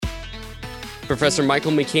Professor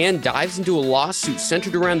Michael McCann dives into a lawsuit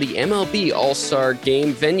centered around the MLB All-Star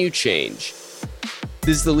Game venue change.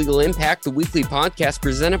 This is The Legal Impact, the weekly podcast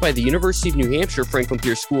presented by the University of New Hampshire Franklin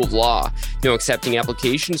Pierce School of Law. Now accepting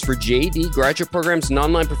applications for JD, graduate programs, and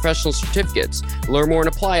online professional certificates. Learn more and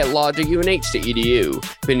apply at law.unh.edu.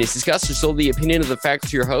 Opinions discussed are solely the opinion of the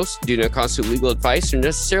faculty or host, do not constitute legal advice or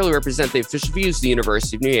necessarily represent the official views of the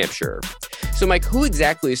University of New Hampshire. So, Mike, who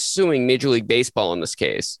exactly is suing Major League Baseball in this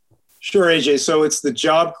case? Sure, AJ. So it's the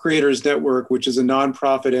Job Creators Network, which is a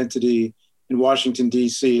nonprofit entity in Washington,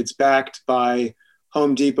 D.C. It's backed by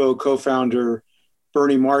Home Depot co-founder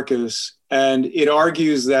Bernie Marcus, and it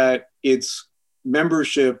argues that its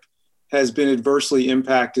membership has been adversely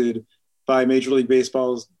impacted by Major League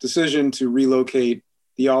Baseball's decision to relocate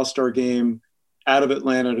the All-Star Game out of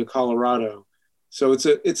Atlanta to Colorado. So it's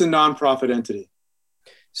a nonprofit entity.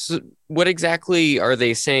 So what exactly are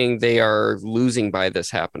they saying they are losing by this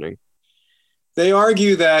happening? They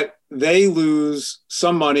argue that they lose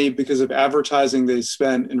some money because of advertising they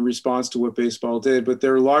spent in response to what baseball did, but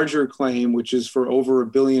their larger claim, which is for over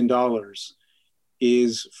 $1 billion,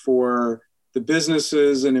 is for the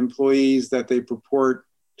businesses and employees that they purport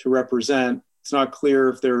to represent. It's not clear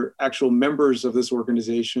if they're actual members of this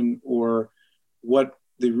organization or what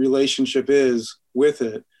the relationship is with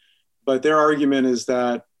it. But their argument is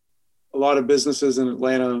that a lot of businesses in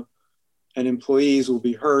Atlanta and employees will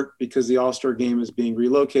be hurt because the All-Star Game is being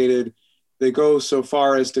relocated. They go so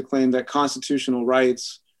far as to claim that constitutional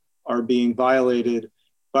rights are being violated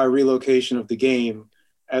by relocation of the game,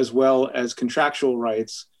 as well as contractual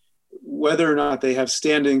rights. Whether or not they have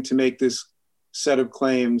standing to make this set of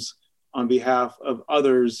claims on behalf of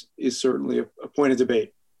others is certainly a point of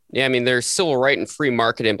debate. Yeah, I mean, there's civil right and free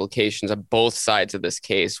market implications on both sides of this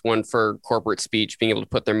case. One for corporate speech, being able to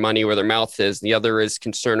put their money where their mouth is. The other is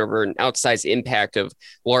concern over an outsized impact of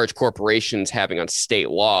large corporations having on state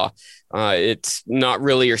law. It's not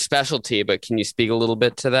really your specialty, but can you speak a little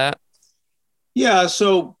bit to that? Yeah,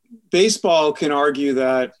 so baseball can argue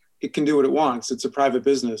that it can do what it wants. It's a private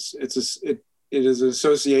business. It is an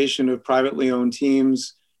association of privately owned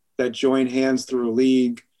teams that join hands through a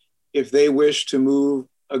league. If they wish to move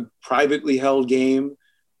a privately held game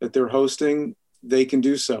that they're hosting, they can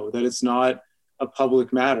do so, that it's not a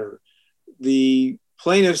public matter. The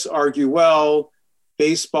plaintiffs argue, well,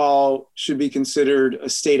 baseball should be considered a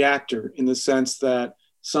state actor in the sense that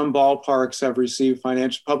some ballparks have received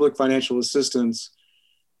public financial assistance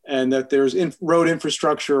and that there's road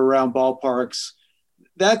infrastructure around ballparks.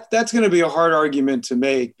 That's going to be a hard argument to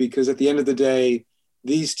make because at the end of the day,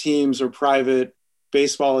 these teams are private.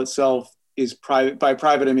 Baseball itself is private. By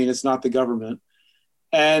private, I mean it's not the government.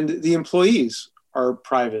 And the employees are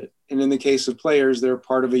private. And in the case of players, they're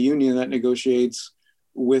part of a union that negotiates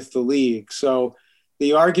with the league. So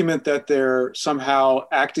the argument that they're somehow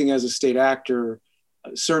acting as a state actor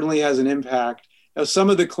certainly has an impact. Now, some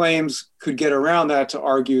of the claims could get around that to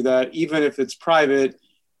argue that even if it's private,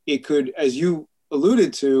 it could, as you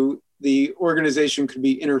alluded to, the organization could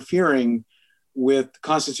be interfering with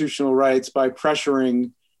constitutional rights by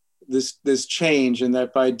pressuring this change, and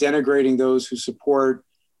that by denigrating those who support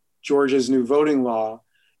Georgia's new voting law,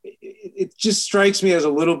 it just strikes me as a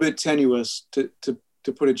little bit tenuous to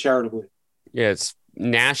put it charitably. Yeah, it's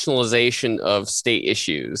nationalization of state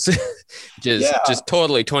issues, just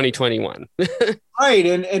totally 2021. Right,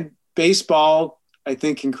 and baseball, I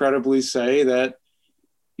think, can credibly say that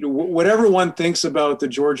whatever one thinks about the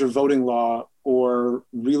Georgia voting law or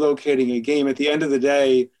relocating a game, at the end of the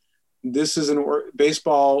day, this is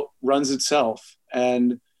baseball runs itself.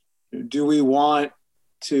 And do we want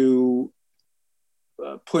to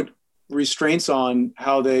put restraints on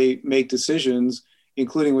how they make decisions,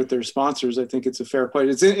 including with their sponsors? I think it's a fair point.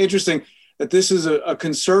 It's interesting that this is a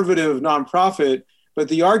conservative nonprofit, but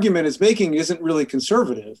the argument it's making isn't really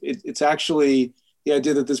conservative. It's actually the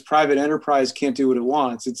idea that this private enterprise can't do what it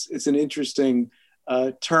wants. It's an interesting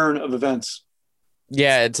turn of events.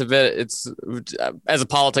 Yeah, it's as a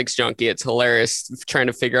politics junkie, it's hilarious trying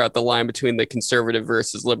to figure out the line between the conservative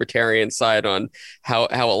versus libertarian side on how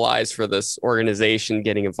it lies for this organization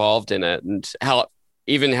getting involved in it, and how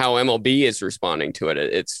MLB is responding to it.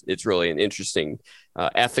 It's really an interesting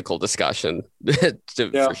ethical discussion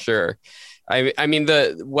for sure. I mean,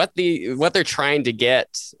 what they're trying to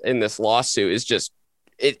get in this lawsuit is just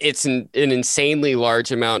it's an insanely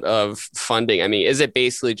large amount of funding. I mean, is it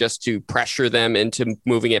basically just to pressure them into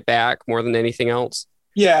moving it back more than anything else?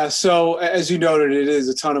 Yeah. So as you noted, it is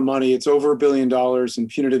a ton of money. It's over $1 billion in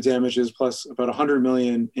punitive damages, plus about $100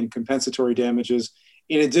 million in compensatory damages.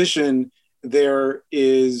 In addition, there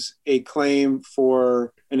is a claim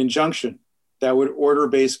for an injunction that would order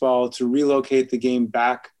baseball to relocate the game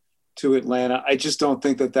back to Atlanta. I just don't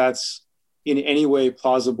think that that's in any way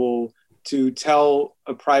plausible to tell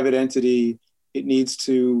a private entity it needs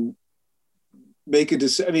to make a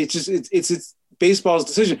decision. I mean, it's baseball's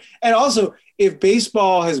decision. And also, if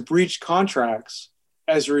baseball has breached contracts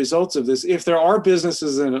as a result of this, if there are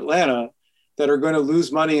businesses in Atlanta that are going to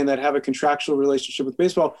lose money and that have a contractual relationship with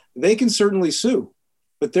baseball, they can certainly sue,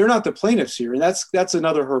 but they're not the plaintiffs here. And that's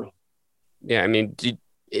another hurdle. Yeah. I mean,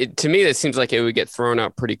 to me, it seems like it would get thrown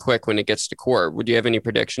out pretty quick when it gets to court. Would you have any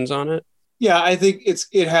predictions on it? Yeah, I think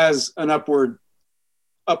it has an upward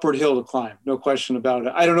hill to climb. No question about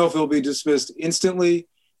it. I don't know if it'll be dismissed instantly,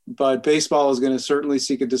 but baseball is going to certainly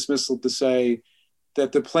seek a dismissal to say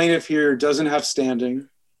that the plaintiff here doesn't have standing,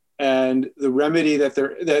 and the remedy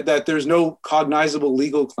that there's no cognizable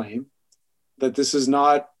legal claim, that this is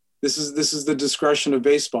the discretion of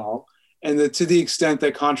baseball, and that to the extent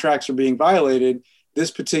that contracts are being violated, this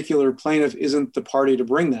particular plaintiff isn't the party to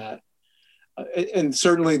bring that. And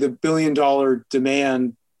certainly the $1 billion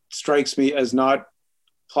demand strikes me as not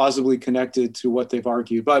plausibly connected to what they've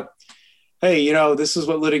argued. But hey, this is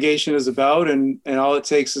what litigation is about, and all it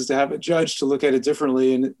takes is to have a judge to look at it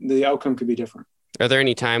differently, and the outcome could be different. Are there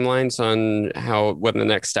any timelines on when the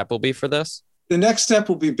next step will be for this? The next step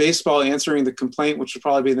will be baseball answering the complaint, which will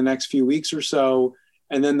probably be the next few weeks or so,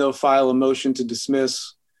 and then they'll file a motion to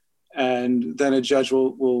dismiss, and then a judge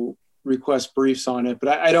will request briefs on it.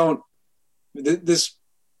 But I don't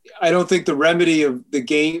think the remedy of the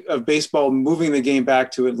game of baseball moving the game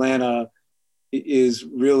back to Atlanta is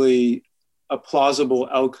really a plausible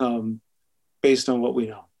outcome based on what we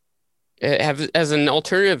know. Has an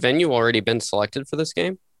alternative venue already been selected for this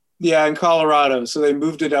game? Yeah, in Colorado. So they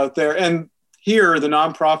moved it out there. And here the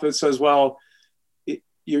nonprofit says, well,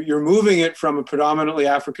 you're moving it from a predominantly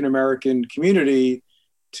African-American community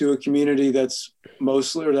to a community that's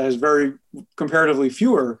mostly, or that has very comparatively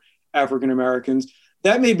fewer African-Americans.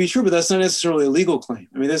 That may be true, but that's not necessarily a legal claim.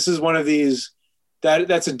 I mean, this is one of these,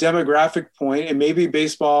 that's a demographic point, and maybe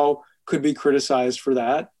baseball could be criticized for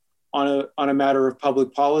that on a matter of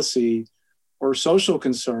public policy or social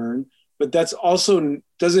concern, but that's also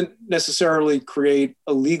doesn't necessarily create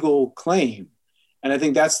a legal claim. And I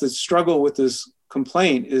think that's the struggle with this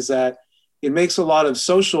complaint, is that it makes a lot of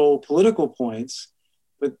social, political points,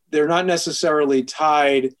 but they're not necessarily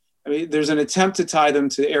tied. I mean, there's an attempt to tie them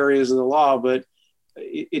to areas of the law, but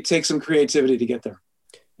it takes some creativity to get there.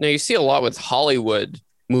 Now, you see a lot with Hollywood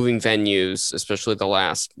moving venues, especially the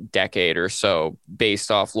last decade or so, based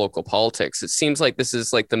off local politics. It seems like this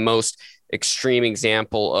is like the most extreme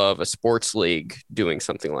example of a sports league doing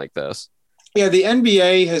something like this. Yeah, the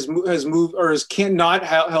NBA has moved, or cannot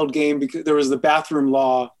held game because there was the bathroom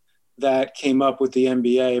law that came up with the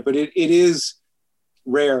NBA, but it is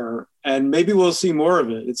rare, and maybe we'll see more of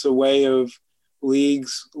it. It's a way of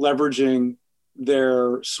leagues leveraging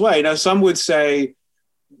their sway. Now, some would say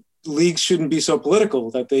leagues shouldn't be so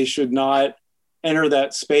political, that they should not enter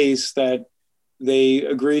that space, that they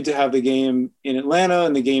agreed to have the game in Atlanta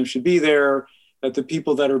and the game should be there, that the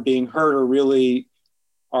people that are being hurt are really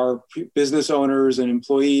are business owners and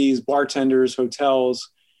employees, bartenders, hotels.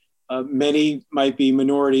 Many might be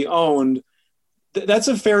minority owned. That's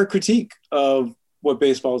a fair critique of what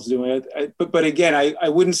baseball is doing. But again, I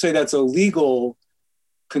wouldn't say that's a legal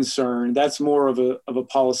concern. That's more of a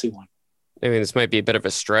policy one. I mean, this might be a bit of a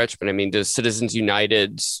stretch, but I mean, does Citizens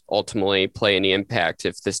United ultimately play any impact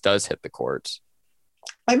if this does hit the courts?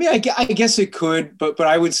 I mean, I guess it could, but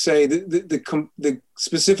I would say the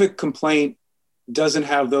specific complaint doesn't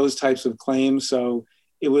have those types of claims, so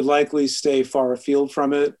it would likely stay far afield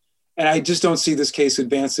from it. And I just don't see this case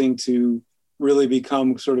advancing to really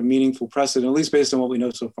become sort of meaningful precedent, at least based on what we know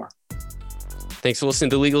so far. Thanks for listening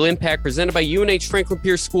to Legal Impact, presented by UNH Franklin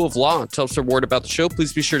Pierce School of Law. To help spread word about the show,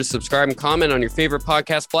 please be sure to subscribe and comment on your favorite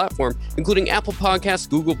podcast platform, including Apple Podcasts,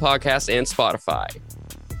 Google Podcasts, and Spotify.